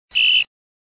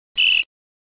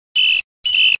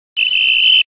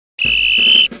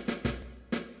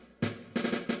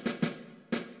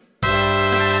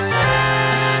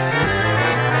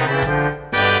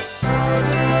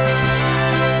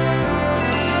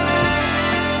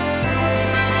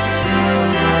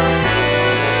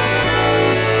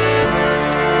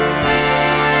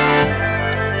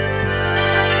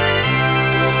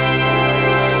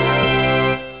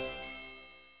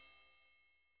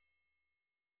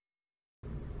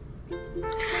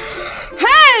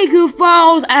Hey,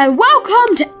 goofballs, and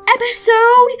welcome to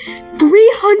episode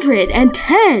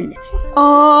 310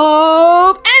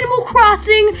 of Animal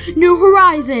Crossing New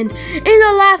Horizons. In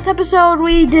the last episode,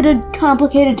 we did a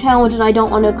complicated challenge, and I don't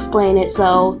want to explain it,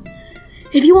 so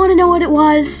if you want to know what it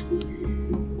was,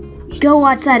 go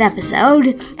watch that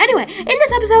episode. Anyway, in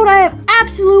this episode, I have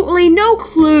absolutely no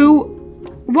clue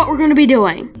what we're going to be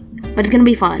doing, but it's going to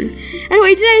be fun.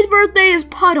 Anyway, today's birthday is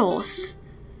Puddles.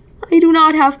 I do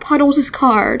not have Puddles'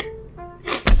 card.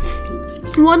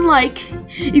 1 like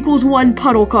equals 1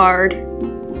 Puddle card.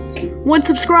 1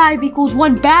 subscribe equals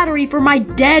 1 battery for my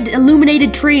dead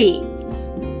illuminated tree.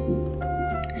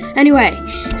 Anyway,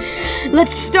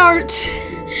 let's start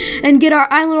and get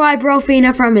our Island-wide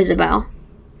Brofina from Isabel.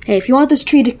 Hey, if you want this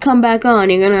tree to come back on,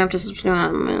 you're gonna have to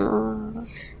subscribe.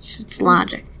 It's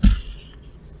logic.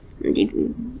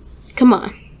 Come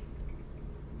on.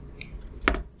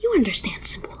 You understand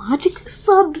simple logic.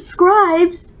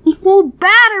 Subscribes equal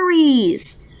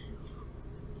batteries.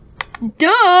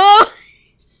 Duh!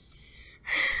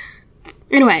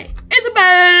 Anyway,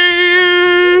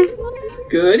 Isabel!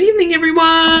 Good evening,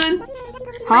 everyone!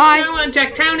 Hi. Right now on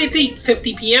Jacktown, it's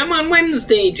 8:50 p.m. on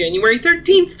Wednesday, January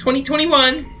 13th,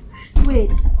 2021.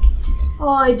 Wait a second.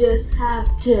 I just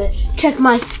have to check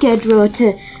my schedule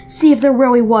to see if there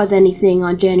really was anything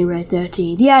on January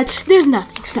 13th. Yeah, there's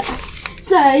nothing, sorry.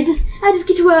 I just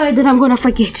get worried that I'm gonna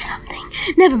forget something.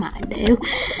 Never mind, though.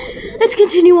 Let's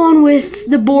continue on with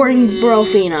the boring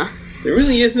Brofina. There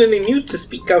really isn't any news to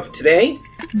speak of today.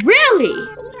 Really?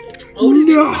 Oh, did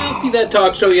anyone else see that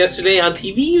talk show yesterday on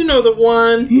TV? You know the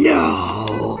one.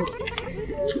 No.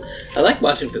 I like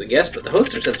watching for the guests, but the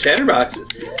hosts are such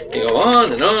chatterboxes. They go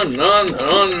on and on and on and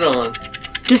on and on.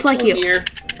 Just like you. Dear.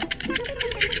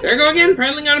 There I go again,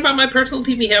 prattling on about my personal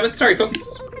TV habits. Sorry,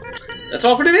 folks. That's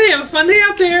all for today. Have a fun day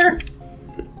out there.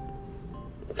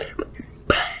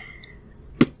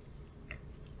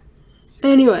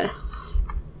 Anyway.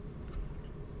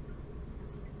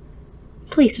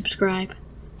 Please subscribe.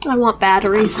 I want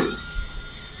batteries.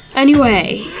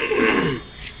 Anyway.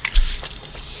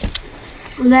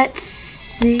 Let's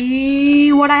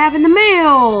see what I have in the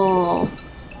mail.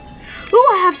 Ooh,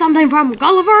 I have something from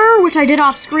Gulliver, which I did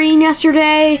off screen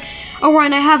yesterday. Oh,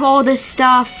 and I have all this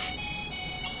stuff.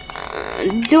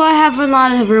 Do I have a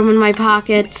lot of room in my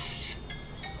pockets?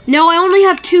 No, I only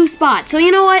have 2 spots. So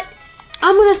you know what?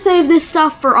 I'm gonna save this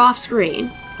stuff for off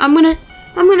screen. I'm gonna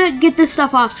get this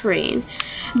stuff off screen.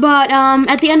 But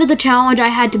at the end of the challenge, I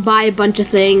had to buy a bunch of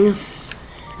things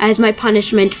as my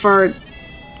punishment for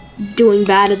doing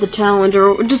bad at the challenge,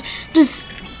 or just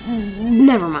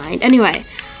never mind. Anyway,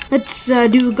 let's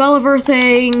do Gulliver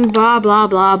thing. Blah blah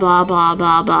blah blah blah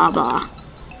blah blah blah.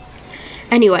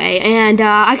 Anyway, and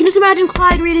I can just imagine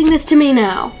Clyde reading this to me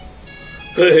now.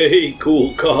 Hey,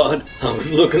 cool cod. I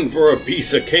was looking for a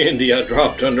piece of candy I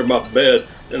dropped under my bed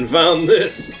and found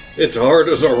this. It's hard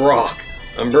as a rock.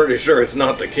 I'm pretty sure it's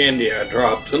not the candy I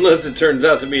dropped. Unless it turns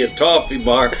out to be a toffee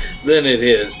bar, then it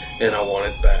is, and I want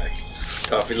it back.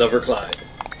 Toffee lover Clyde.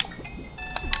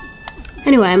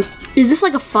 Anyway, is this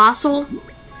like a fossil?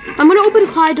 I'm gonna open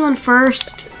Clyde's one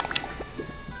first.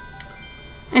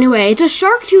 Anyway, it's a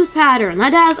shark tooth pattern.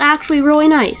 That is actually really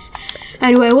nice.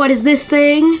 Anyway, what is this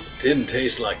thing? Didn't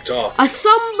taste like toffee. A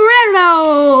sombrero!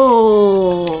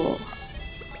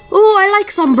 Ooh, I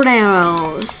like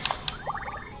sombreros.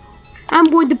 I'm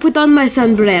going to put on my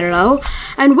sombrero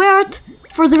and wear it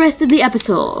for the rest of the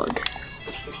episode.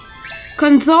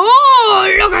 Console!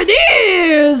 Look at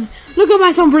this! Look at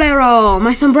my sombrero!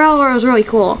 My sombrero is really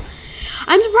cool.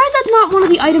 I'm surprised that's not one of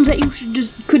the items that you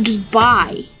could just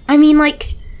buy. I mean,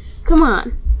 like, come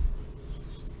on.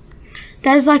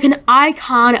 That is like an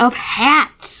icon of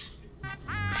hats.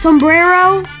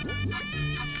 Sombrero?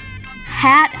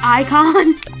 Hat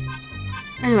icon?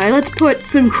 Anyway, let's put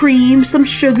some cream, some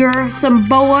sugar, some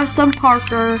boa, some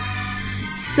Parker,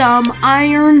 some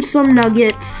iron, some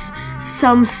nuggets,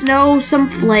 some snow, some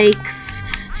flakes,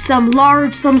 some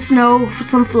large, some snow,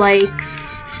 some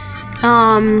flakes,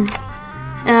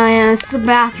 yes, a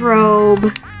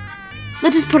bathrobe.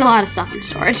 Let's just put a lot of stuff in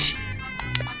storage.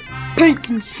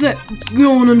 Painting set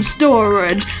going in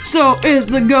storage, so is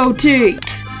the goatee.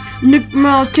 Nick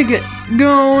Mouse ticket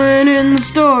going in the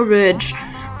storage.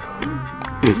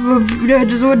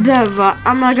 Just whatever.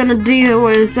 I'm not gonna deal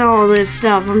with all this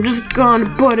stuff. I'm just gonna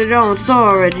put it on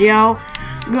storage, yo.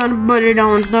 I'm gonna put it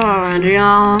on storage,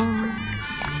 yo.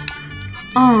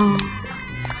 Oh.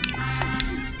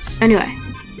 Anyway.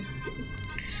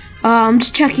 I'm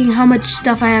just checking how much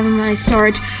stuff I have in my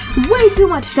storage. Way too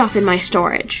much stuff in my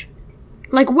storage.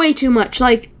 Like, way too much.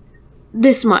 Like,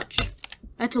 this much.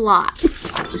 That's a lot.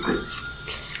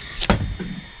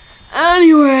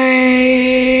 Anyway,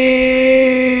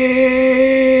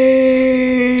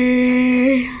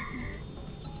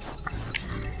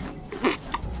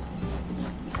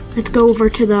 let's go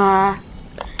over to the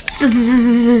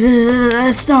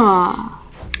star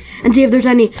and see if there's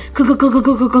any cool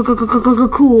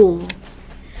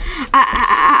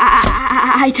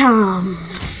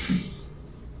items.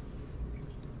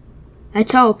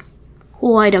 Let's hope.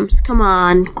 Cool items. Come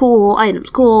on. Cool items.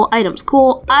 Cool items.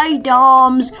 Cool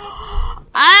items.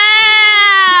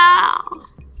 Ah!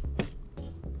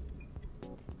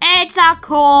 It's a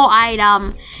cool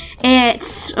item.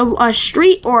 It's a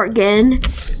street organ,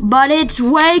 but it's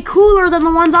way cooler than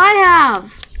the ones I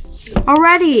have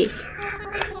already.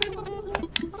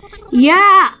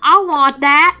 Yeah, I want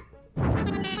that.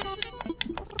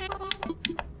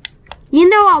 You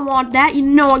know I want that. You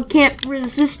know I can't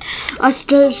resist a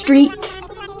street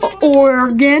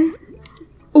organ.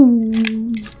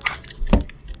 Ooh.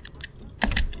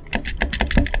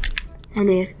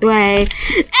 Anyway,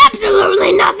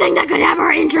 absolutely nothing that could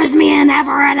ever interest me in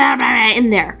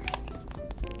there.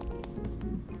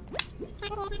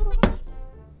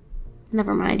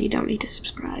 Never mind, you don't need to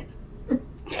subscribe.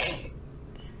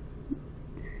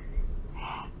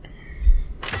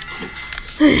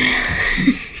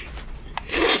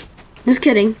 Just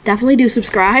kidding. Definitely do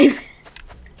subscribe.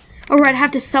 Alright, I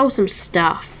have to sell some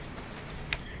stuff.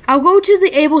 I'll go to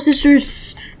the Able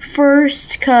Sisters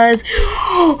first, because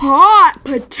hot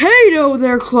potato,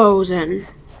 they're closing.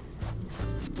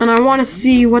 And I want to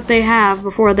see what they have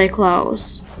before they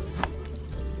close.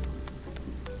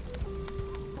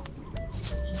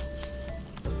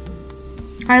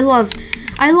 I love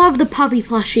the puppy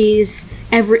plushies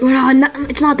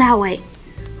it's not that way.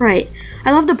 Right.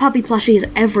 I love the puppy plushies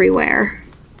everywhere.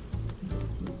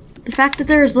 The fact that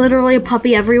there's literally a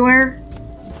puppy everywhere.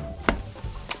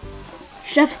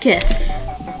 Chef's kiss.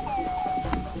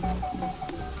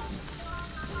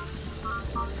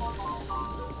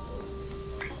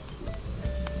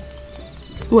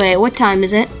 Wait, what time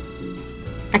is it?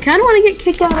 I kind of want to get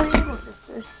kicked out of the Able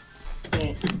Sisters.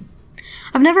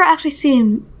 I've never actually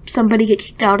seen somebody get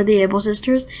kicked out of the Able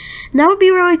Sisters. And that would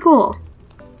be really cool.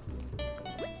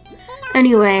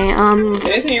 Anyway,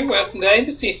 Hey there, welcome to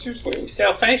Able Sisters, where we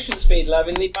sell fashions made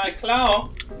lovingly by Claw.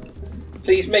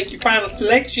 Please make your final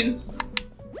selections.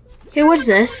 Okay, what is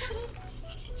this?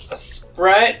 A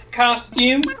Sprite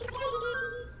costume.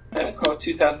 That will cost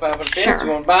 2,500 bells. Sure.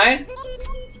 You want to buy it?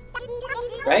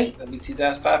 Right, that'll be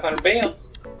 2,500 bells.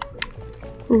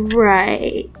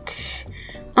 Right.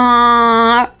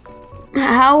 How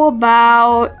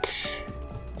about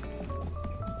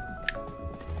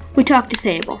we talk to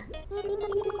Sable?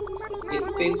 It's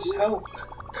been so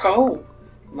cold.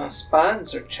 My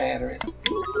spines are chattering.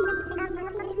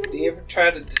 Do you ever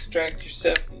try to distract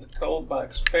yourself from the cold by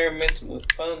experimenting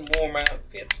with fun, warm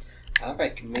outfits? I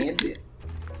recommend it.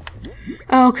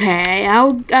 Okay,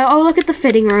 I'll look at the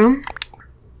fitting room.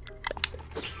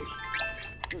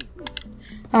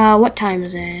 What time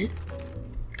is it?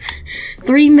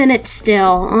 3 minutes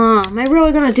still. Am I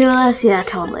really gonna do this? Yeah,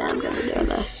 totally I'm gonna do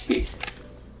this.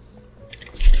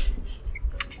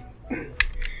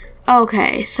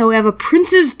 Okay, so we have a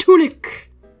prince's tunic,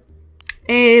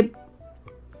 a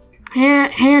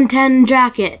hand 10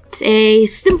 jacket, a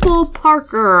simple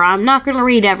parker. I'm not gonna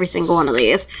read every single one of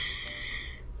these.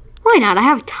 Why not? I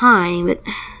have time, but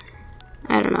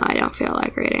I don't know. I don't feel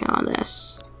like reading all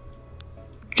this.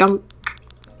 Junk.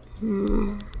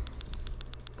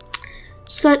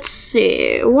 So let's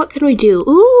see. What can we do?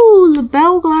 Ooh, the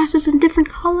bell glasses in different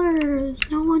colors.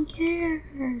 No one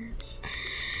cares.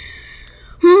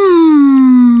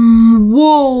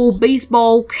 Whoa,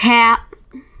 baseball cap.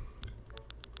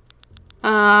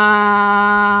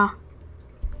 I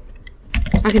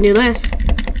can do this.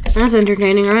 That's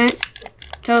entertaining, right?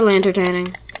 Totally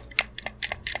entertaining.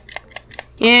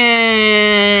 Yay!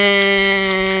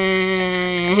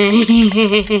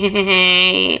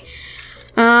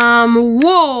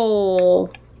 Whoa!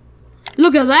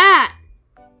 Look at that!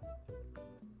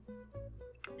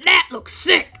 That looks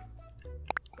sick!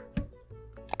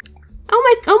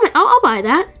 I'll buy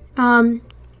that. No,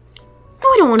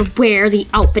 I don't want to wear the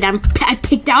outfit I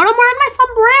picked out. I'm wearing my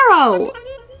sombrero.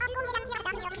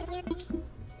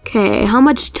 Okay, how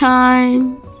much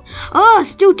time? Oh,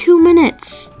 still 2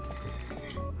 minutes.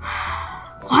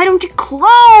 Why don't you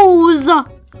close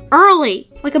early?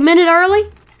 Like a minute early?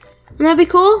 Wouldn't that be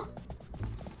cool?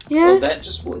 Yeah? Well, that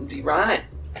just wouldn't be right.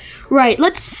 Right,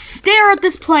 let's stare at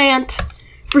this plant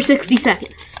for 60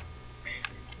 seconds.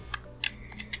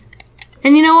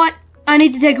 And you know what? I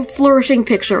need to take a flourishing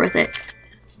picture with it.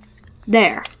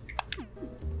 There.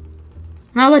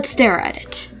 Now let's stare at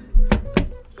it.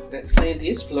 That plant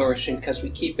is flourishing because we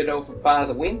keep it over by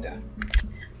the window.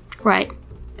 Right.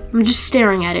 I'm just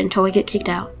staring at it until we get kicked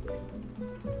out.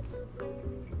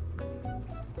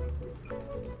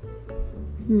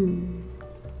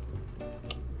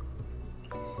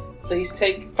 Please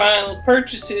take final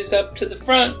purchases up to the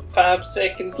front. 5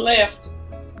 seconds left.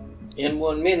 In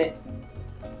 1 minute.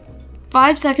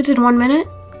 5 seconds in 1 minute?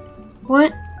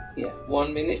 What? Yeah,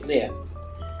 1 minute left.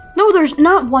 No, there's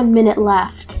not 1 minute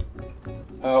left.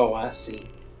 Oh, I see.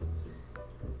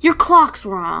 Your clock's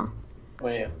wrong.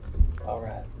 Well,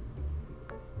 alright.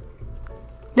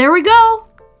 There we go.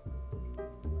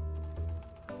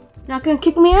 Not gonna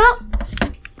kick me out?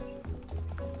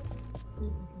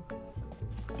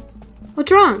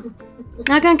 What's wrong?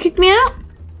 Not gonna kick me out?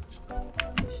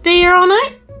 Stay here all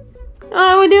night?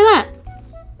 How do we do that?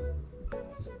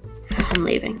 I'm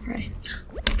leaving, right?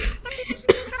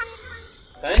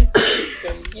 Thank you.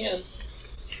 Come again.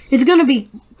 It's gonna be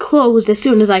closed as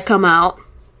soon as I come out.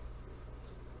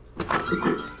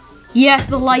 Yes,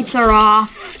 the lights are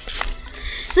off.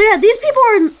 So yeah, these people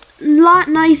are a lot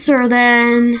nicer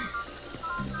than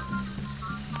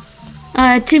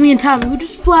Timmy and Tommy, who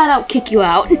just flat out kick you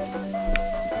out.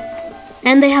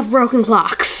 And they have broken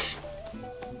clocks.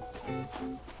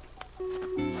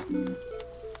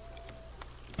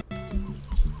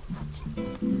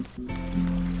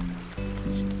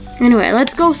 Anyway,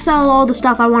 let's go sell all the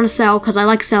stuff I want to sell because I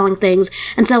like selling things,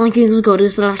 and selling things is good.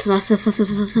 Sell.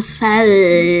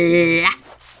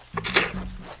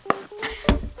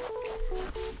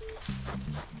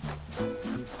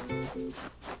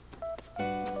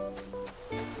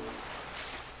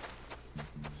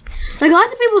 Like,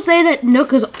 lots of people say that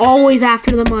Nook is always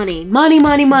after the money. Money,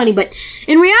 money, money. But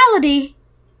in reality,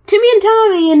 Timmy and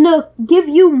Tommy and Nook give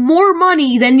you more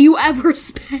money than you ever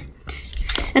spent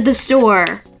at the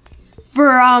store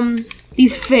for,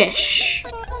 these fish.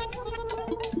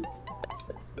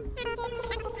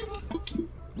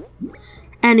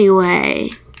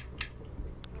 Anyway.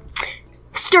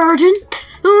 Sturgeon,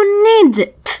 who needs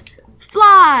it?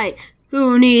 Fly,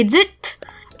 who needs it?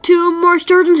 2 more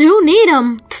sturgeons, who need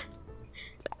 'em?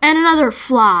 And another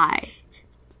fly.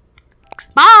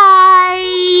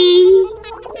 Bye!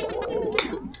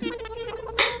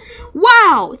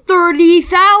 Wow,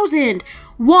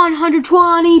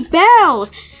 30,120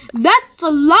 bells. That's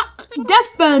a lot,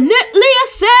 definitely a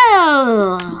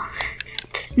sell.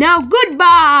 Now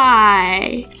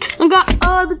goodbye. I got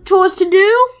other chores to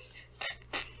do.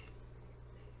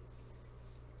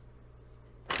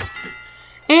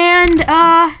 And,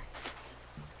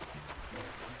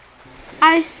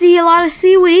 I see a lot of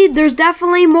seaweed. There's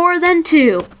definitely more than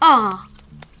 2. Yeah,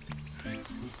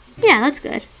 that's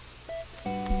good.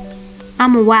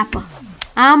 I'm a whapper.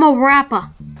 I'm a rapper.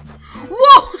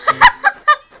 Whoa!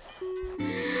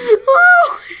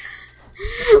 Whoa!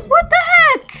 What the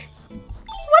heck?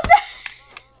 What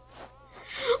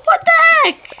the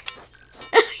heck?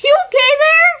 Are you okay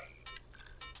there?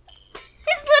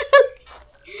 It's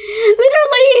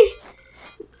literally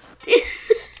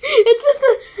it's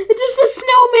just a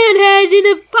snowman head in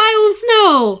a pile of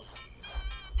snow.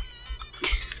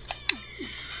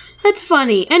 That's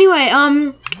funny. Anyway,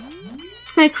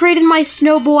 I created my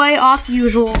snow boy off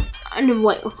usual.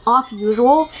 Off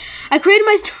usual? I created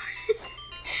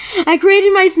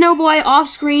my snow boy off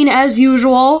screen as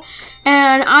usual,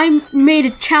 and I made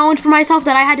a challenge for myself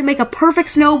that I had to make a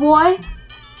perfect snow boy,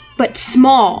 but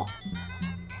small.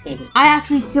 I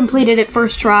actually completed it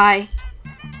first try.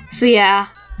 So yeah.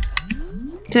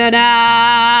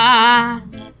 Ta-da!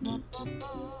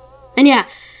 And yeah,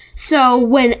 so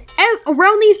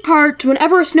around these parts,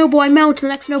 whenever a snow boy melts, the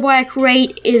next snow boy I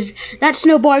create is that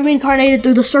snow boy reincarnated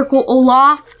through the circle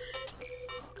Olaf.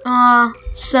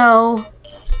 So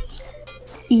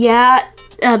yeah,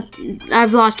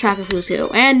 I've lost track of who's who.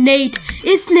 And Nate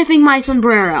is sniffing my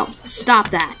sombrero. Stop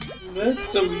that. That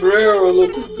sombrero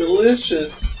looks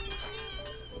delicious.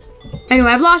 Anyway,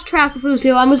 I've lost track of who's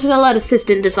who. I'm just gonna let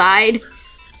assistant decide.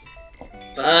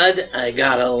 Bud, I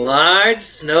got a large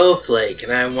snowflake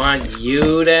and I want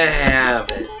you to have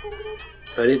it.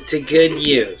 Put it to good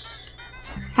use.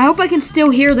 I hope I can still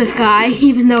hear this guy,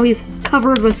 even though he's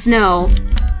covered with snow.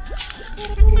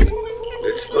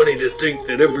 It's funny to think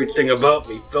that everything about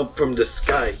me fell from the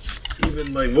sky,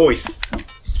 even my voice.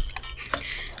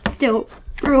 Still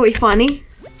really funny.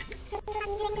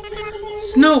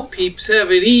 Snow peeps have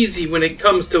it easy when it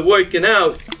comes to working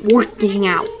out. Working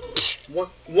out.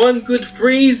 One good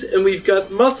freeze and we've got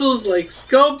muscles like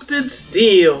sculpted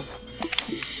steel.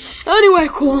 Anyway,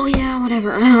 cool. Yeah,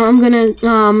 whatever. I'm gonna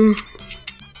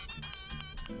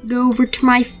go over to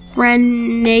my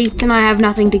friend Nate, and I have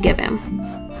nothing to give him.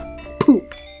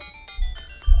 Poop.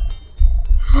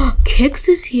 Kix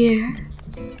is here.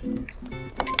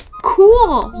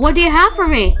 Cool. What do you have for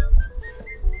me?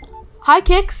 Hi,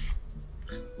 Kix.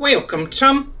 Welcome,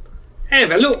 chum.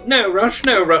 Have a look. No rush at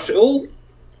all.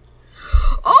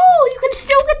 Oh, you can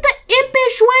still get the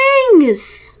impish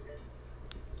wings.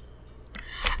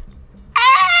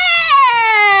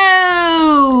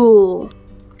 Oh!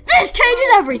 This changes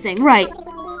everything, right?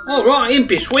 All right,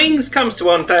 impish wings comes to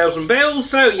 1,000 bells,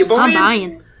 so you're buying? I'm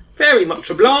buying. Very much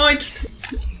obliged.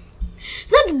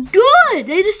 So that's good.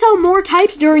 They just sell more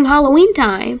types during Halloween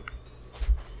time.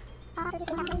 I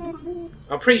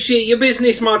appreciate your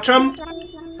business, my chum.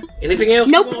 Anything else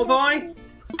Nope. you want to buy?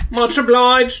 Much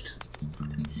obliged.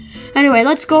 Anyway,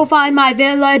 let's go find my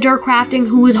villager crafting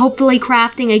who is hopefully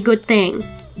crafting a good thing.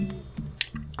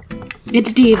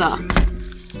 It's Diva.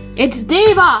 It's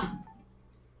Diva!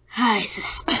 I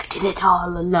suspected it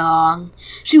all along.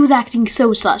 She was acting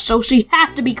so sus, so she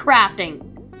has to be crafting.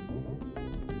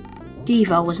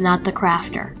 Diva was not the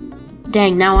crafter.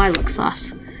 Dang, now I look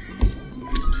sus.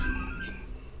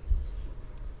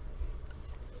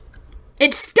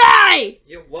 It's Sky!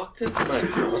 You walked into my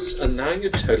house and now you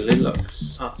totally look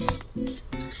sus.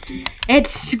 It's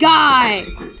Sky!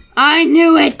 I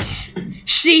knew it!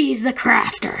 She's the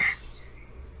crafter.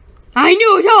 I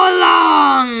knew it all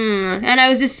along! And I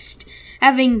was just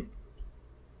having...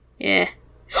 Yeah.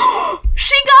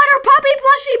 She got her puppy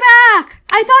plushie back!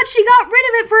 I thought she got rid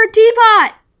of it for a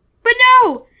teapot! But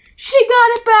no! She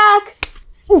got it back!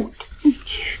 Ooh.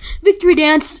 Victory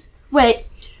dance. Wait.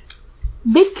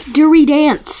 Victory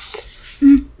dance.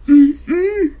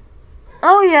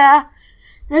 Oh yeah.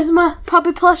 That's my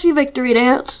puppy plushie victory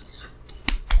dance.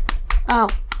 Oh.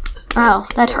 Oh,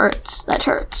 that hurts. That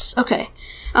hurts. Okay.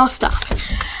 I'll stop.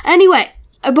 Anyway,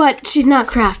 but she's not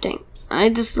crafting. I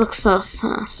just look so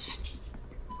sus.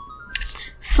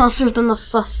 Susser than the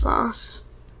sus sauce.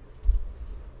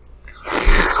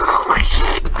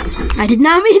 I did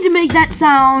not mean to make that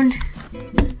sound.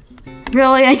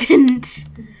 Really, I didn't.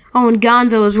 Oh, and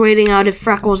Gonzo was waiting out at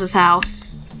Freckles'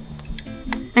 house.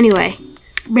 Anyway,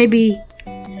 maybe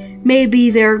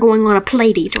they're going on a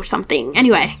play date or something.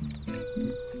 Anyway,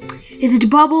 is it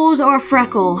Bubbles or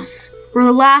Freckles? We're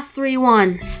the last three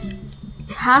ones.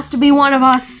 It has to be one of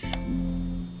us.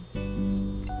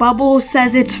 Bubbles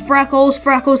says it's Freckles.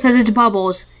 Freckles says it's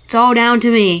Bubbles. It's all down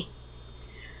to me.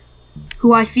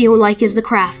 Who I feel like is the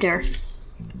crafter.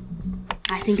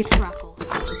 I think it's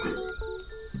Freckles.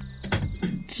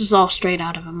 This was all straight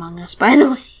out of Among Us, by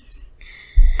the way.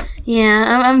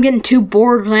 Yeah, I'm getting too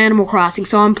bored with Animal Crossing,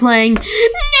 so I'm playing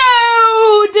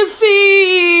No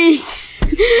Defeat!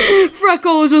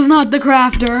 Freckles was not the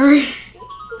crafter.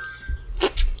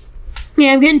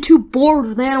 Yeah, I'm getting too bored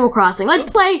with Animal Crossing. Let's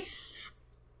play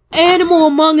Animal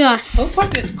Among Us. Who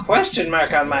put this question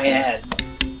mark on my head?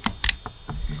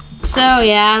 So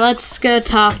yeah, let's go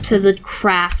talk to the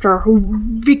crafter who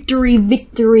victory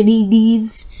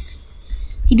these.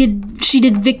 She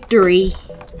did victory.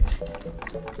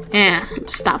 Yeah,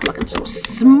 stop looking so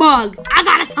smug. I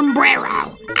got a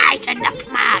sombrero. I should look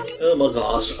smug. Oh my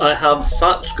gosh, I have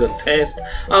such good taste.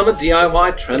 I'm a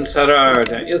DIY trendsetter,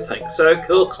 don't you think so?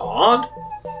 Cool card.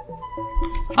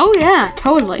 Oh yeah,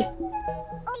 totally.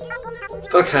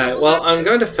 Okay, well, I'm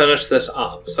going to finish this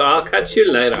up, so I'll catch you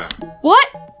later. What?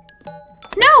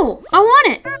 No, I want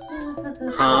it.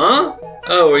 Huh?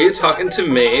 Oh, were you talking to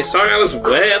me? Sorry, I was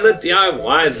way in the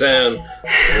DIY zone.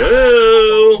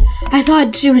 Woo! I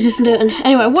thought she was just doing...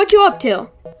 Anyway, what you up to?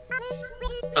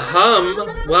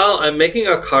 Well, I'm making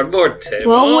a cardboard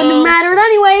table. Well, it wouldn't have mattered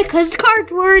anyway, because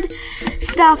cardboard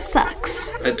stuff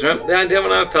sucks. I dreamt the idea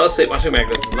when I fell asleep watching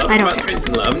Magnets. Love I don't about care. trees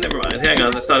and love. Never mind. Hang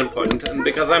on, that's not important. And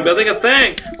because I'm building a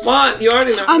thing. What? You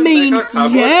already know I how to mean, make a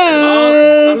cardboard yeah.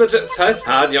 table? I'm legit so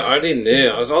sad you already knew.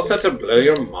 I was all set to blow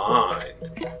your mind.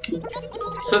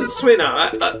 Since we know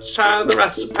it, let's share the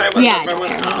recipe with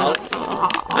everyone else.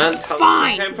 And tell them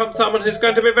it came from someone who's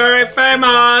going to be very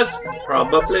famous.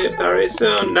 Probably very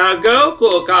soon. Now go,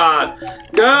 cool card.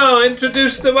 Go,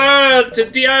 introduce the world to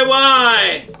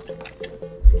DIY.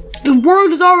 The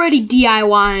world is already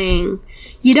DIYing.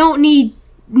 You don't need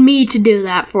me to do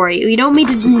that for you. You don't need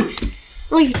to...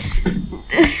 Like...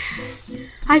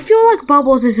 I feel like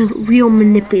Bubbles is a real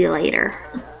manipulator.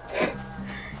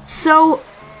 So...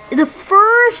 The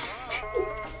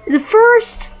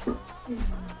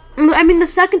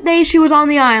second day she was on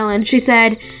the island, she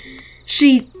said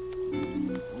she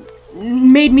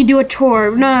made me do a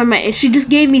tour. No, she just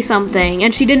gave me something,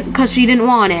 and she didn't, because she didn't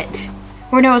want it.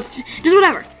 Or no, it's just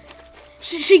whatever.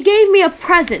 She gave me a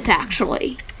present,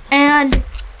 actually. And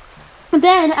And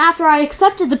then, after I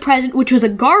accepted the present, which was a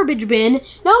garbage bin,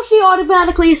 now she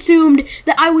automatically assumed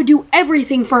that I would do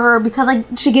everything for her because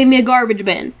she gave me a garbage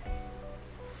bin.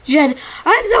 She said,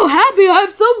 I'm so happy I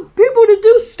have some people to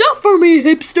do stuff for me,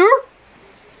 hipster.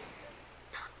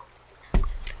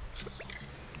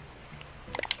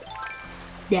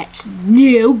 That's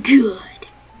no good.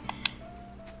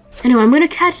 Anyway, I'm gonna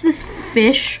catch this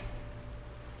fish.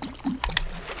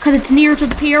 Because it's near to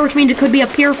the pier, which means it could be a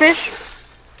pier fish.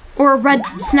 Or a red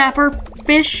snapper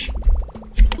fish.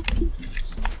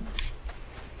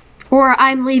 Or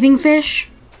I'm leaving fish.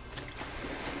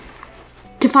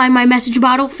 To find my message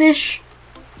bottle fish.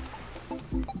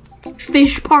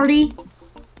 Fish party.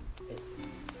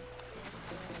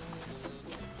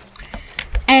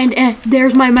 And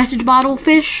there's my message bottle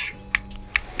fish.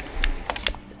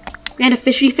 And a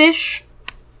fishy fish.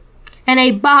 And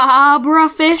a Barbara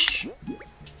fish.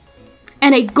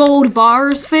 And a gold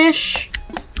bars fish.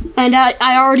 And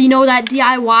I already know that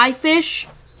DIY fish.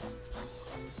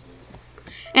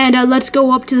 And let's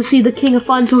go up to see the King of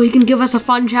Fun so he can give us a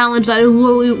fun challenge that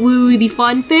will be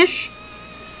fun fish.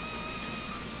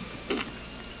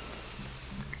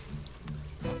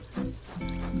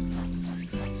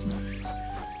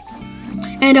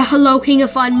 And hello, King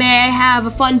of Fun. May I have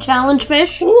a fun challenge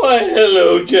fish? Why,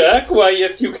 hello, Jack. Why,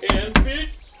 yes, you can, fish.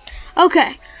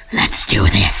 Okay, let's do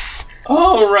this.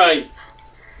 All right.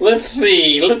 Let's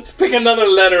see. Let's pick another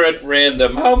letter at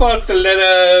random. How about the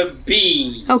letter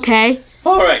B? Okay.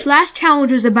 All right. Last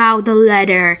challenge was about the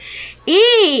letter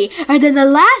E. And then the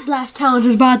last challenge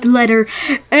was about the letter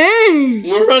A.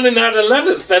 We're running out of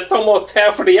letters. That's almost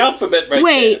half of the alphabet right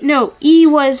Wait, there. no. E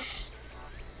was...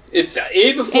 It's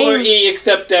A before E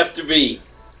except after B.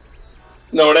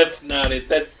 No, that's not it.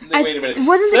 Wait a minute.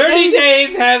 Wasn't the 30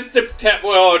 days has September.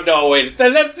 Oh, no, wait.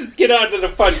 Let's just get on to the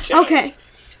fun challenge. Okay.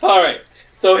 All right.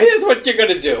 So here's what you're going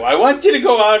to do. I want you to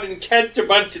go out and catch a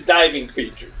bunch of diving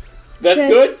creatures. That's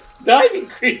good? Diving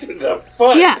creatures are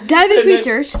fun. Yeah, diving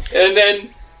creatures. And then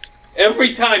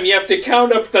every time you have to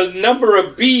count up the number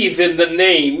of bees in the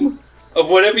name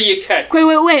of whatever you catch.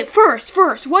 Wait.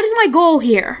 First. What is my goal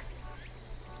here?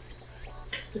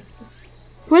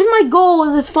 What is my goal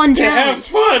in this fun To challenge? have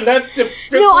fun. That's the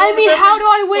No, I mean, how do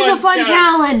I win the fun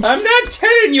challenge? I'm not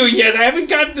telling you yet. I haven't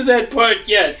gotten to that part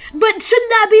yet. But shouldn't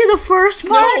that be the first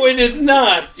part? No, it is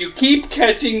not. You keep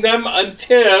catching them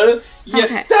until you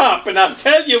stop. And I'll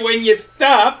tell you when you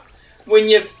stop. When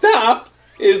you stop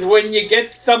is when you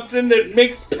get something that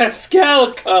makes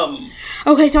Pascal come.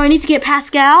 Okay, so I need to get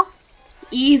Pascal.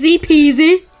 Easy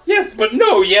peasy. Yes, but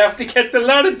no, you have to catch a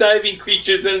lot of diving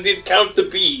creatures and then count the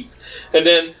bees. And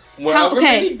then, however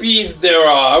many bees there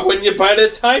are, by the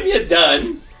time you're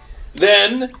done,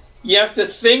 then you have to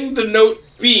sing the note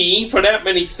B for that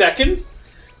many seconds,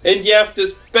 and you have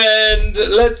to spend,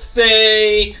 let's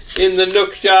say, in the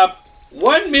Nook shop,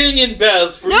 1 million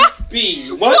bells for each bee.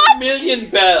 1 million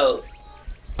bells.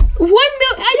 1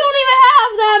 million? I don't even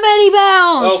have that many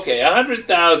bells. Okay,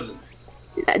 100,000.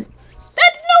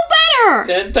 That's no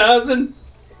better. 10,000?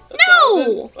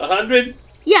 No. 100?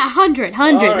 Yeah, 100.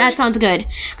 Right. That sounds good.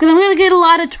 Because I'm going to get a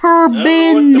lot of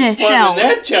turbine what the fun shells. in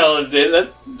that challenge is.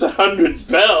 That's 100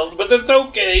 spells, but that's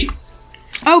okay.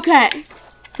 Okay.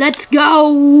 Let's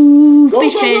go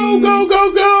fishing.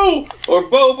 Go. Or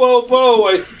bo,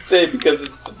 I should say, because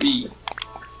it's the bee.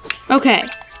 Okay.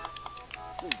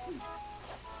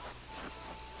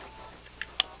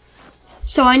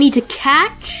 So I need to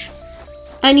catch.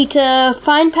 I need to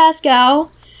find Pascal.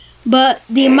 But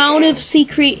the amount of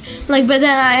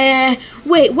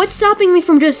wait, what's stopping me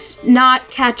from just not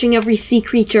catching every sea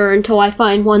creature until I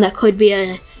find one that could be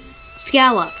a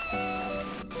scallop?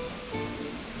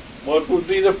 What would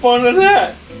be the fun of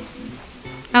that?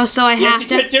 Oh, so I have to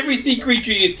catch every sea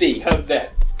creature you see. How's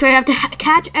that? So I have to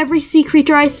catch every sea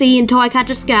creature I see until I catch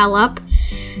a scallop.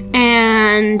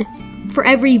 And for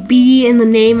every bee in the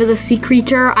name of the sea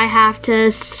creature, I have to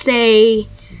sing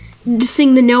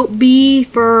the note B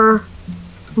for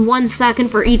 1 second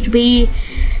for each bee,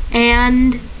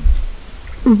 and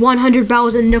 100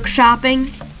 bells in Nook shopping.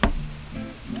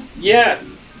 Yeah.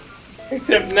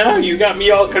 Except now you got me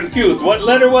all confused. What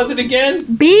letter was it again?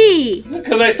 B.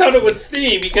 Because I thought it was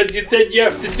C, because you said you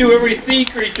have to do every sea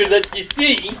creature that you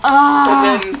see.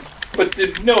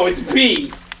 No, it's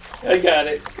B. I got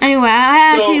it. Anyway, I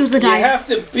had to use the dive. You have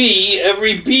to be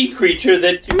every bee creature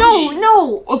that you see.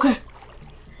 No. Okay.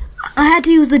 I had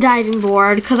to use the diving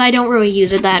board because I don't really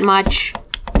use it that much.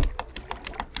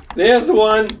 There's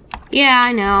one. Yeah,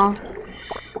 I know.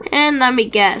 And let me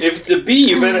guess. If it's a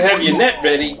bee, you better have your net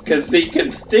ready because they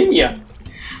can sting you.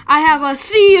 I have a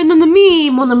C and then the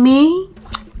meme on the me.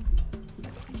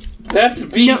 That's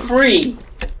bee free.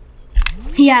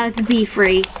 Yeah, it's bee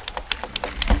free.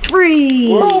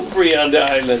 Free! We're all free on the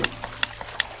island.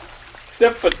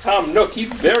 Except for Tom Nook,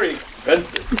 he's very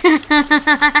expensive.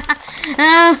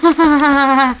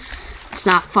 It's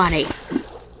not funny.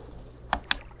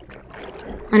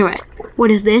 Anyway,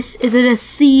 what is this? Is it a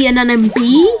C and then a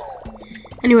B?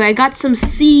 Anyway, I got some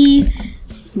C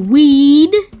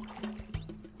weed.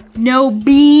 No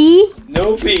B.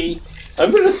 No B.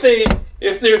 I'm gonna say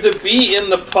if there's a B in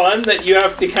the pun that you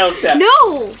have to count that.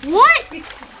 No! What?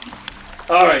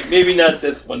 Alright, maybe not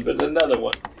this one, but another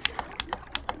one.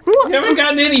 What? You haven't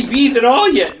gotten any B's at all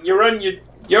yet. You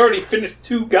already finished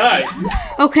 2 guys.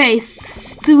 Okay,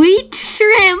 sweet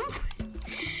shrimp.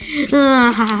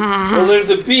 Well, there's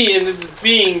a B and it's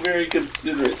being very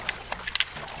considerate.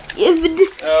 You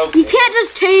can't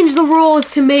just change the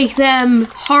rules to make them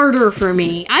harder for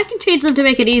me. I can change them to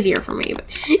make it easier for me,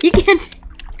 but you can't.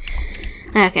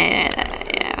 Okay,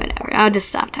 yeah, whatever. I'll just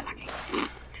stop talking.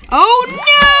 Oh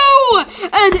no!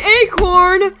 An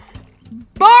acorn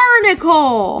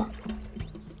barnacle.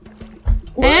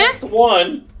 Well, that's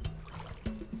 1.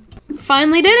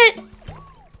 Finally did it.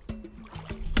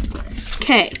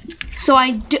 Okay, so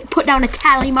I put down a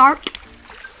tally mark.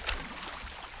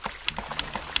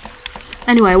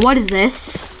 Anyway, what is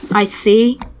this? I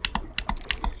see.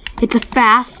 It's a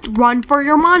fast run for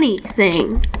your money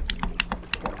thing.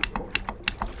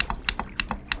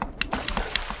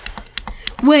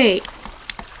 Wait.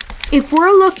 If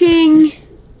we're looking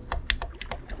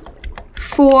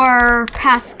for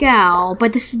Pascal,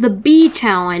 but this is the B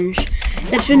challenge,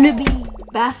 then shouldn't it be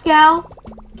Pascal?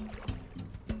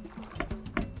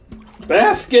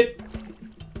 Basket.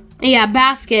 Yeah,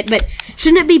 basket, but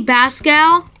shouldn't it be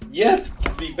Pascal? Yes,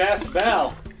 be Bass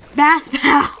Val. Bass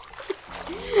Bow.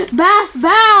 Bass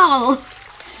Bow.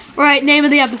 Right, name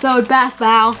of the episode, Bass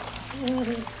Bow.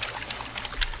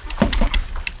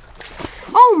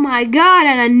 Oh my god,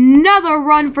 and another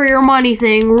run for your money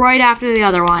thing right after the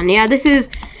other one. Yeah, this is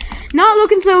not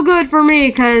looking so good for me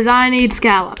because I need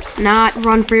scallops, not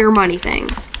run for your money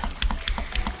things.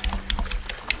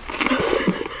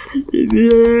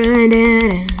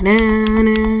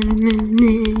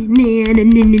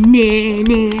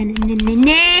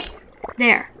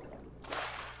 There.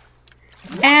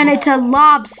 And it's a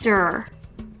lobster.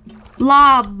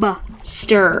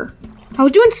 Lobster. I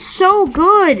was doing so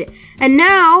good. And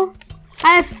now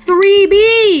I have 3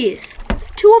 Bs.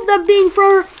 2 of them being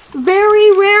for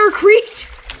very rare creatures.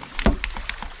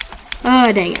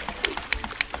 Oh, dang it.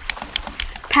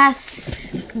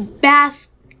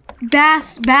 Bass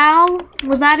Bow?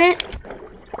 Was that it?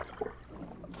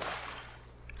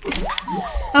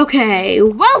 Okay,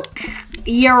 welk.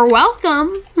 You're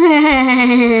welcome.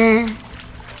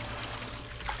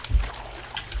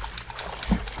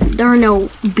 There are no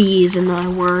B's in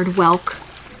the word welk.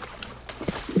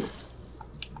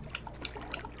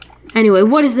 Anyway,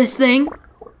 what is this thing?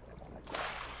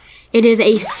 It is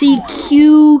a sea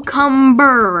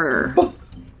cucumber.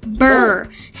 Burr.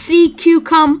 Sea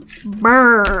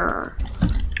cucumber.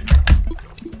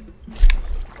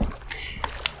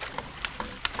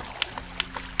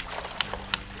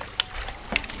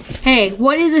 Hey,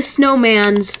 what is a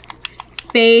snowman's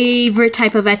favorite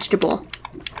type of vegetable?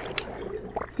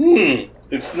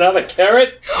 It's not a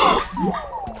carrot?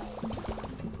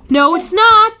 No, it's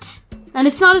not. And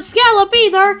it's not a scallop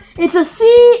either. It's a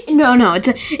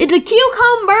it's a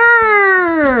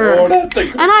cucumber. Oh, that's a...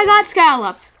 And I got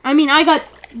scallop. I mean, I got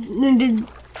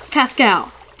Pascal.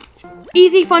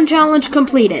 Easy fun challenge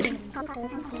completed.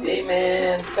 Hey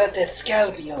man, about that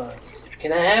scallop of yours.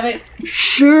 Can I have it?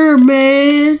 Sure,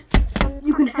 man.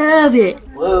 You can have it.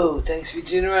 Whoa, thanks for your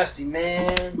generosity,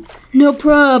 man. No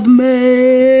problem,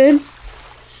 man.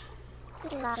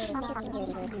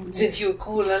 Since you were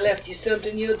cool, I left you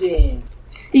something you did.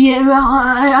 Yeah, well,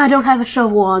 I don't have a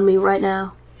shovel on me right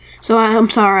now. So I'm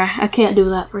sorry, I can't do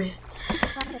that for you.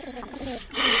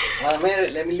 While I'm at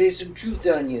it, let me lay some truth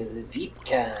on you, the deep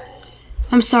kind.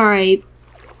 I'm sorry,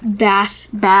 Bass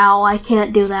Bow, I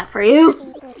can't do that for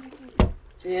you.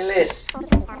 Hey, listen.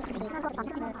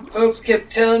 Folks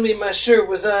kept telling me my shirt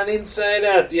was on inside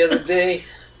out the other day,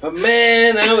 but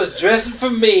man, I was dressing for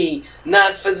me,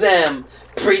 not for them.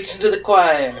 Preaching to the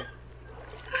choir.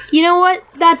 You know what?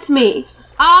 That's me.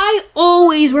 I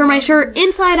always wear my shirt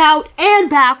inside out and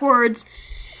backwards,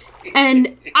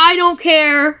 and I don't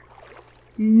care.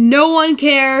 No one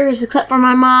cares except for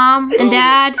my mom and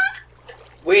dad.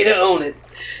 Way to own it.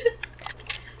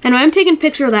 Anyway, I'm taking a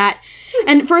picture of that.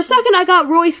 And for a second, I got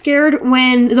really scared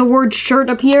when the word shirt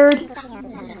appeared.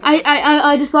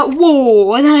 I just thought,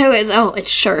 whoa, and then I went, oh,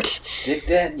 it's shirt. Stick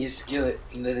that in your skillet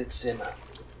and let it simmer.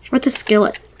 What's a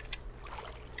skillet?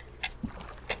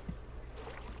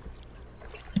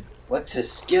 What's a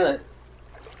skillet?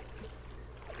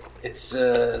 It's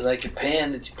like a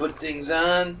pan that you put things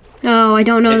on. Oh, I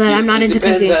don't know that. I'm not into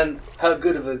cooking. It depends on how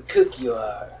good of a cook you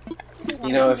are.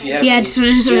 You know, if you have just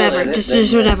whatever.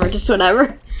 Just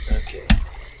whatever. Okay.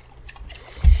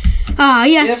 Ah,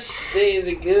 yes. Yep, today is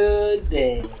a good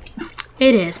day.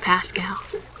 It is, Pascal.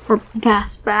 Or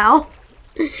Pascal.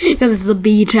 Because it's the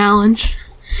B challenge.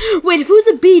 Wait, if it was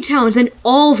the B challenge, then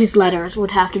all of his letters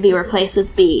would have to be replaced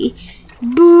with B.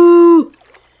 Boo!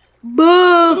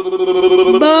 Boo!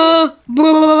 Boo!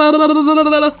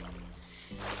 Boo!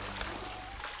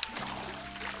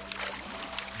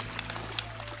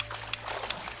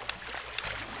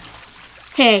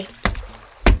 Hey.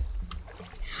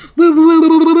 Ugh!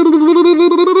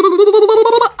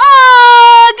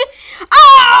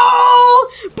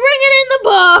 Oh! Bring it in the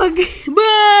bug!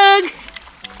 Bug!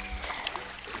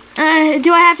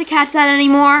 Do I have to catch that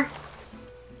anymore?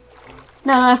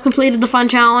 Now that I've completed the fun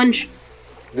challenge.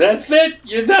 That's it.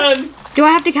 You're done. Do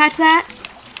I have to catch that?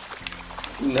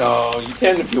 No, you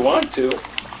can if you want to.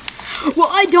 Well,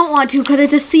 I don't want to because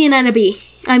it's a C and a B.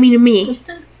 I mean a me.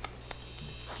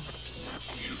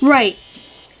 Right.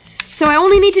 So I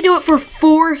only need to do it for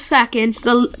 4 seconds,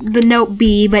 the note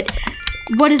B, but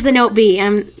what is the note B?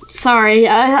 I'm sorry.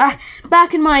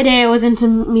 Back in my day I was into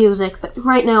music, but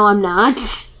right now I'm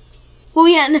not. Well,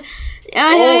 yeah,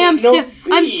 I'm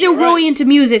still really into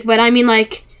music, but I mean,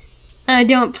 like, I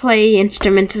don't play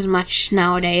instruments as much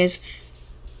nowadays.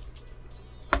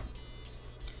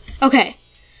 Okay.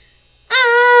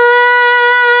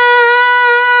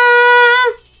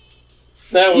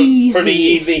 That was pretty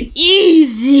easy.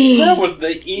 Easy. That was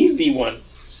the easy one.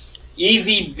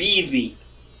 Easy beasy.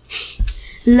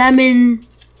 Lemon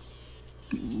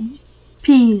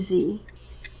peasy.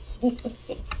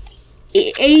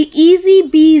 Easy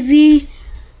beasy.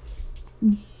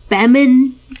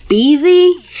 Bemon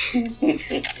beasy.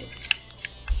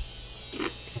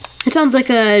 It sounds like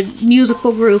a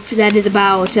musical group that is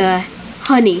about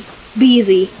honey.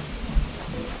 Beasy.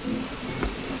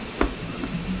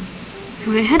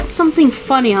 I had something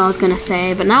funny I was gonna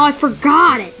say, but now I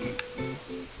forgot it.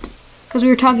 Because we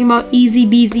were talking about easy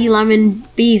beasy lemon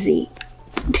beasy.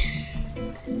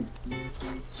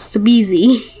 It's a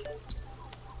beasy.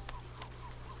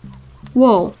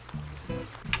 Whoa.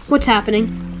 What's happening?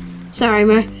 Sorry,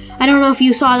 I don't know if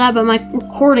you saw that, but my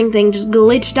recording thing just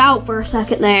glitched out for a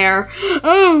second there.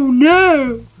 Oh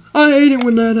no! I hate it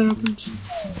when that happens.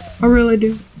 I really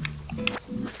do.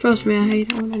 Trust me, I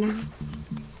hate it when it happens.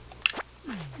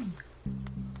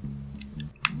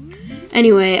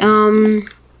 Anyway, I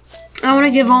want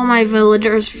to give all my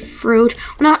villagers fruit.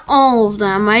 Not all of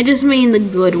them, I just mean the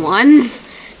good ones.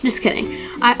 Just kidding.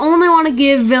 I only want to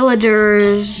give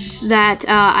villagers that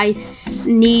I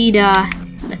need,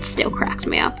 that still cracks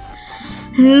me up.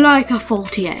 Like a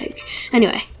faulty egg.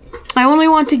 Anyway, I only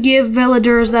want to give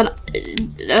villagers that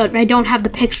I don't have the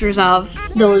pictures of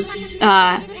those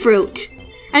fruit.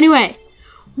 Anyway,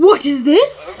 what is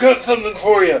this? I've got something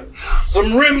for you.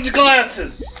 Some rimmed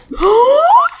glasses.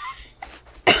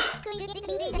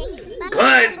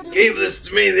 Clyde gave this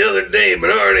to me the other day, but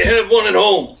I already have one at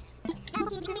home.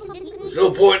 There's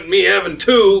no point in me having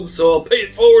two, so I'll pay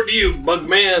it forward to you,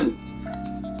 Bugman.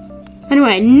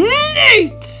 Anyway,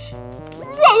 Nate!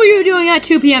 What were you doing at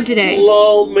 2 p.m. today?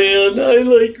 Lol, man, I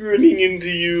like running into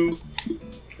you.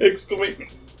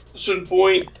 Exclamation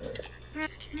point.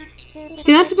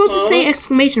 You're not supposed to say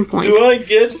exclamation points. Do I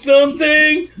get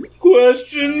something?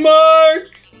 Question mark?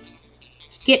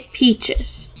 Get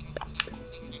peaches.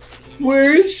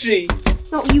 Where is she?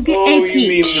 No, you get a peach. You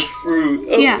mean the fruit.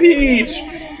 A Yeah. peach.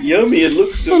 Yummy, it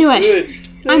looks so Anyway, good.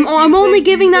 I'm only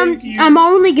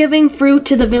giving fruit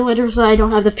to the villagers that I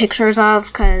don't have the pictures of,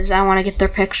 because I want to get their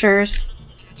pictures.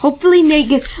 Hopefully Nate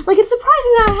gets... Like, it's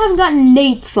surprising that I haven't gotten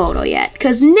Nate's photo yet,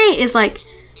 because Nate is, like,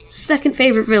 second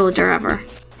favorite villager ever.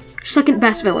 Second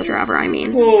best villager ever, I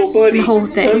mean. Oh, buddy, the whole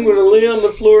thing. I'm gonna lay on the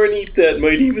floor and eat that.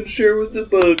 Might even share with the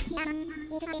bugs.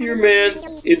 Here, man,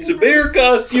 it's a bear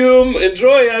costume.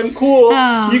 Enjoy, I'm cool.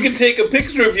 Oh. You can take a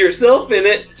picture of yourself in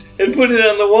it and put it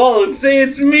on the wall and say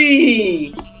it's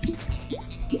me.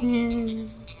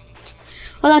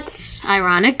 Well, that's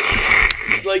ironic.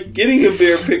 It's like getting a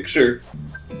bear picture.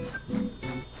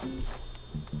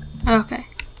 Okay.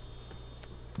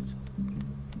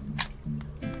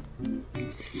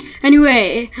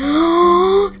 Anyway,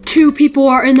 2 people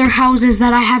are in their houses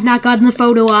that I have not gotten the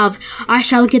photo of. I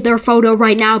shall get their photo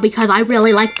right now because I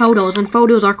really like photos, and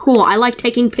photos are cool. I like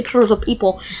taking pictures of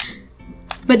people.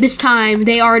 But this time,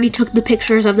 they already took the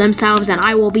pictures of themselves, and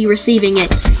I will be receiving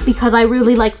it because I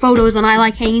really like photos and I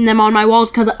like hanging them on my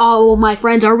walls because all my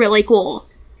friends are really cool.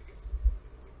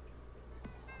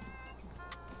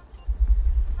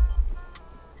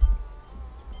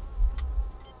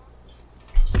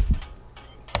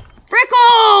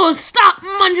 Freckles! Stop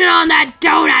munching on that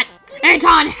donut! It's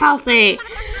unhealthy!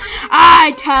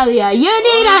 I tell ya, you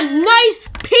need a nice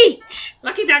peach!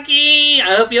 Lucky Ducky,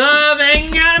 I hope you love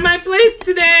hanging out at my place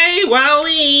today,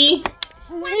 Wowie!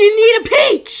 You need a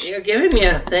peach! You're giving me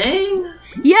a thing?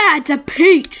 Yeah, it's a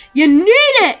peach! You need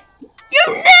it!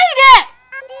 You need it!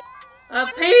 A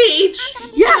peach?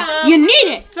 Yeah, you need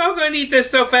it! So going to eat this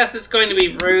so fast it's going to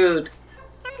be rude.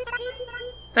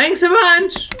 Thanks a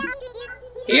bunch!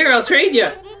 Here, I'll trade you.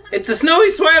 It's a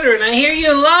snowy sweater, and I hear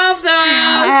you love those!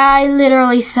 I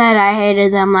literally said I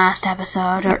hated them last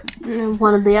episode, or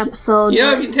one of the episodes. You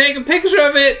know, if you take a picture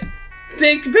of it,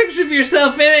 take a picture of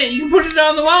yourself in it, you can put it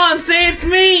on the wall and say it's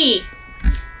me!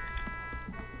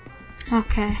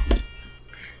 Okay.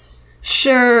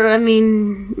 Sure, I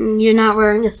mean, you're not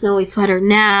wearing a snowy sweater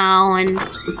now, and...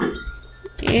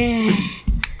 yeah.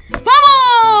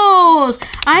 Bubbles!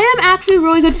 I am actually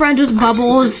really good friends with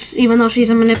Bubbles, even though she's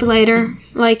a manipulator.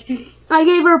 Like, I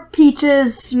gave her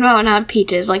peaches. No, not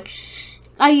peaches. Like,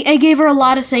 I gave her a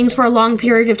lot of things for a long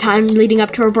period of time leading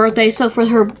up to her birthday. So for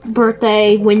her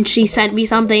birthday, when she sent me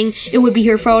something, it would be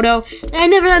her photo.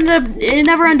 It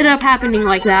never ended up happening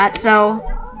like that, so...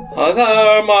 Hi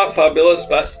there, my fabulous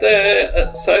bestie.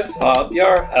 It's so fab,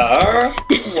 your hair.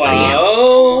 This is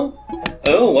wow.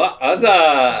 Oh, what is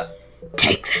it?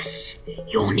 Take this.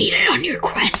 You'll need it on your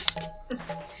quest.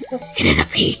 It is a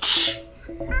peach.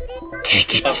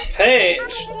 Take it. A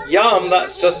peach? Yum,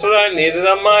 that's just what I needed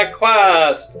on my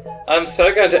quest. I'm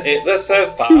so going to eat this so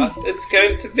fast, it's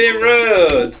going to be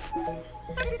rude.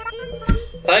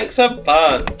 Thanks a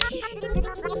bunch.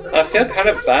 I feel kind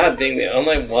of bad being the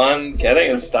only one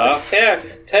getting stuff. Here,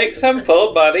 take some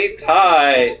full body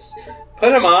tights. Put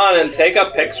them on and take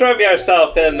a picture of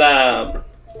yourself in them.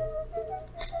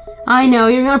 I know,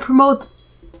 you're gonna promote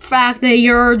the fact that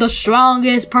you're the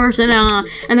strongest person and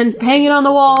then hang it on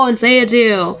the wall and say it's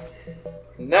you.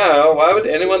 No, why would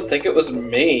anyone think it was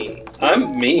me?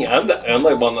 I'm me. I'm the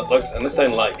only one that looks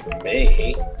anything like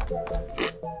me.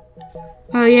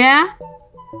 Oh yeah?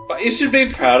 But you should be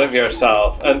proud of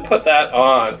yourself and put that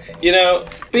on. You know,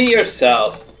 be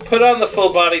yourself. Put on the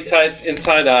full body tights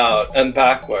inside out and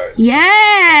backwards.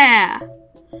 Yeah!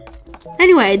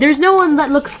 Anyway, there's no one that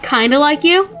looks kinda like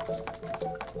you.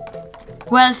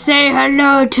 Well, say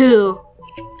hello to.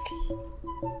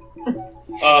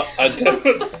 I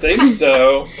don't think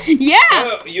so. Yeah!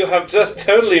 Oh, you have just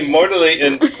totally mortally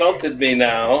insulted me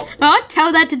now. I'll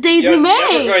tell that to Daisy You're May.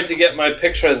 never going to get my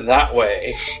picture that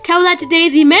way. Tell that to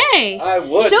Daisy May. I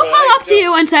would. She'll but come I up to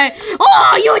you and say,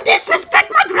 "Oh, you disrespect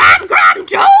my Grand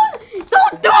Joan!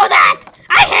 Don't do that!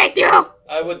 I hate you!"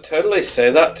 I would totally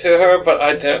say that to her, but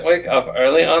I don't wake up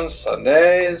early on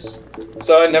Sundays,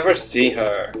 so I never see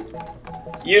her.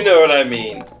 You know what I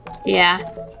mean. Yeah.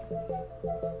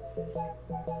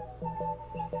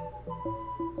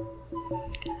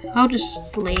 I'll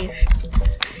just leave.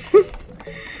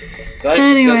 Thanks,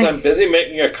 Anyway. because I'm busy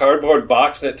making a cardboard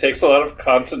box and it takes a lot of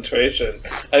concentration.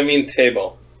 I mean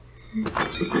table.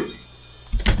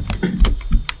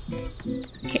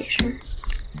 Okay, sure.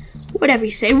 Whatever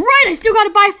you say. Right, I still gotta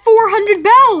buy 400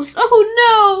 bells! Oh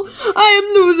no! I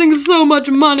am losing so much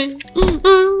money.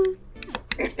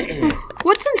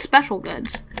 What's in special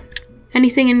goods?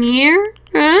 Anything in here?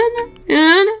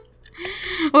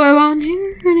 What about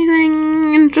here?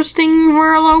 Anything interesting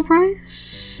for a low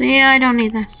price? Yeah, I don't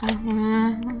need that stuff.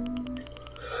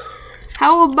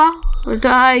 How about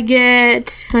I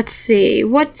get... Let's see.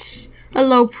 What's a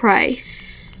low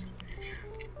price?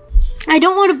 I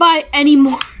don't want to buy any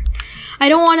more. I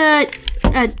don't want to...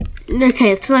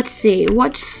 okay, so let's see.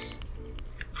 What's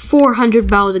 400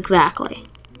 bells exactly?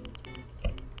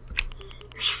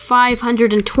 There's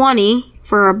 520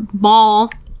 for a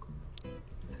ball.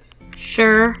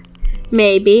 Sure.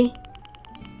 Maybe.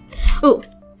 Ooh.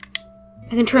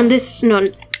 I can turn this... No.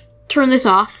 Turn this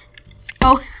off.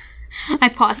 Oh. I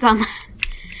paused on that.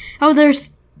 Oh,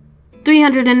 there's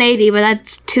 380, but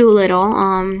that's too little.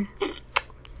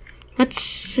 Let's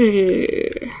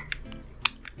see.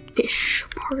 Fish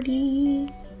party.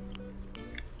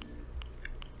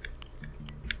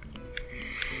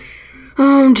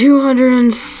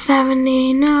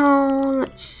 270. No,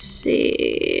 let's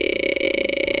see.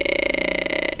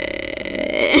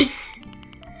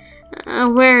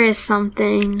 Where is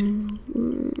something?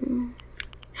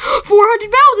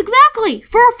 400 bells exactly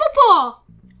for a football.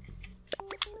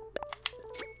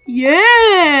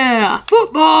 Yeah!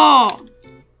 Football!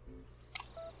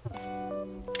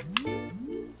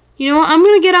 You know what? I'm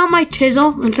gonna get out my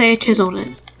chisel and say I chiseled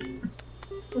it.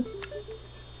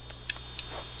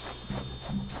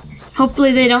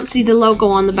 Hopefully they don't see the logo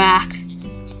on the back.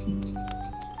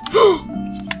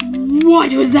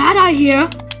 What was that I hear?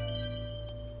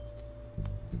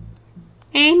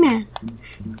 Amen.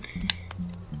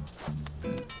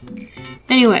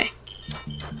 Anyway.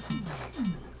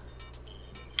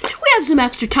 We have some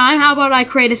extra time. How about I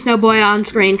create a snow boy on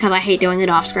screen, because I hate doing it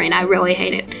off screen. I really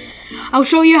hate it. I'll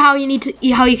show you how you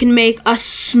can make a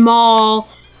small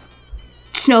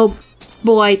snow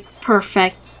boy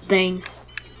perfect thing.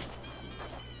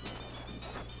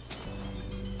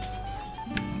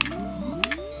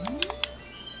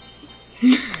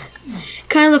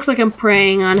 Kind of looks like I'm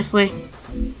praying, honestly.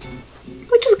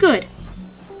 Which is good.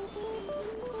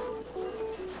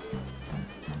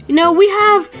 You know, we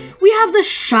have the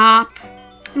shop,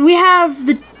 and we have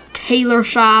the tailor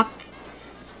shop,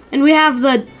 and we have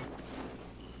the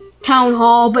town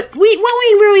hall, but what we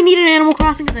really need in Animal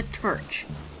Crossing is a church.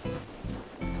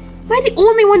 Am I the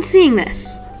only one seeing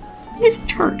this? We need a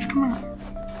church, come on.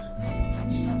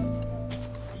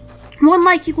 1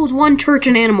 like equals 1 church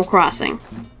in Animal Crossing.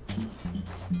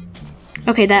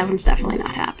 Okay, that one's definitely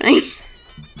not happening.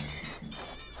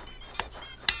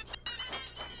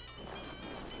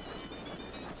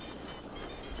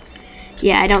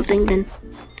 Yeah, I don't think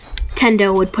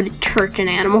Nintendo would put a church in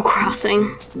Animal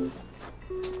Crossing.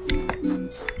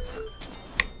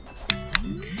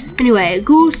 Anyway,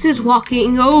 Goose is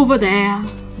walking over there.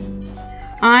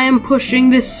 I am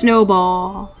pushing this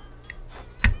snowball.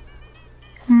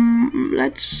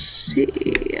 Let's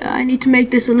see. I need to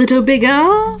make this a little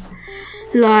bigger.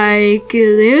 Like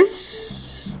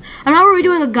this. I'm not really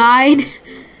doing a guide.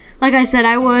 Like I said,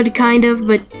 I would kind of,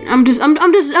 but I'm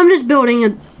just building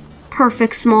a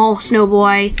perfect small snow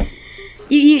boy.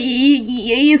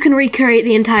 You can recreate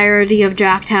the entirety of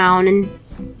Jacktown and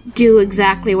do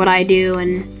exactly what I do,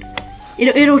 and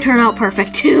it'll turn out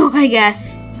perfect too, I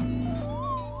guess.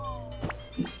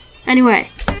 Anyway.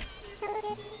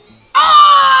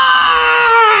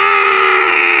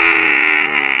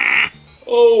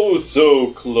 Oh,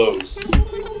 so close.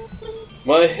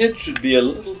 My head should be a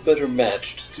little better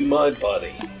matched to my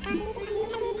body.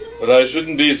 But I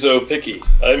shouldn't be so picky.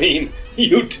 I mean,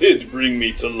 you did bring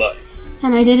me to life.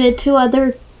 And I did it 2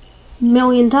 other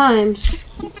million times.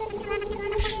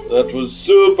 That was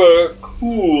super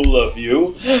cool of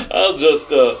you. I'll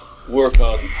just work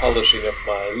on polishing up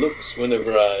my looks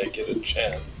whenever I get a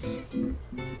chance.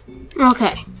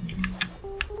 Okay.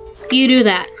 You do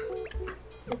that.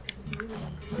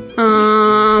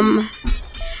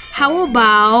 How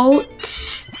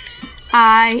about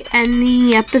I end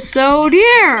the episode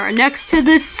here, next to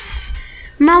this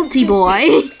Melty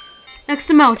Boy. Next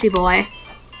to Melty Boy.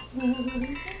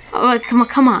 Oh, come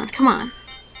on. Come on.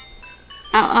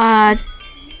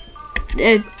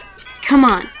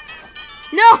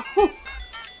 No!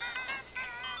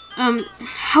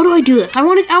 How do I do this? I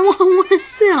want to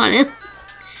sit on it.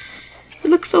 It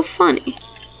looks so funny.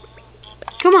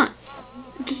 Come on.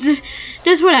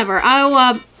 Just whatever.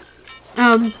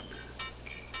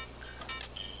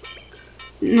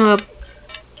 No.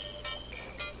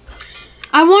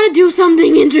 I want to do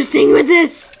something interesting with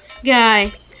this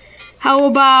guy. How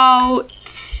about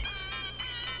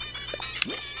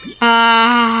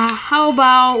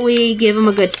we give him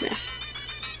a good sniff?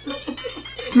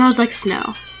 Smells like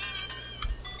snow.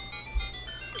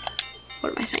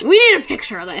 What am I saying? We need a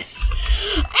picture of this.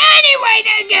 Anyway,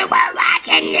 thank you for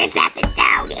watching this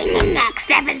episode. In the next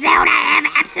episode, I have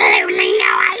absolutely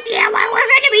no idea what we're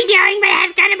going to be doing, but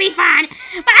it's going to be fun.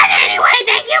 But anyway,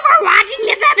 thank you for watching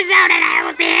this episode, and I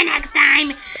will see you next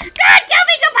time. Good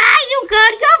goofy goodbye, you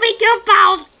good goofy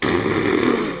goofballs.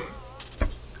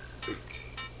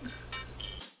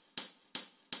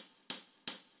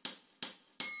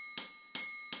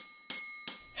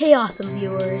 Hey awesome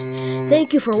viewers,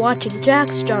 thank you for watching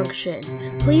Jack's Junction.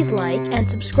 Please like and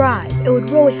subscribe, it would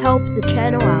really help the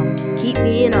channel out. Keep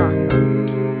being awesome.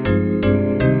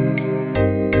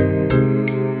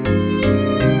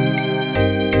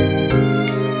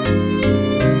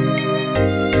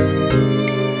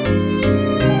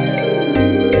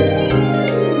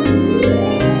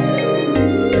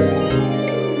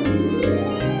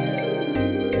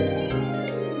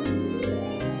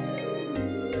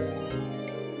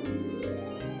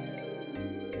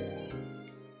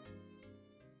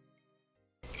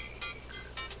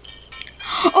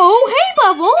 Oh, hey,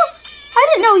 Bubbles! I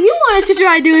didn't know you wanted to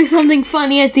try doing something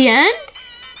funny at the end.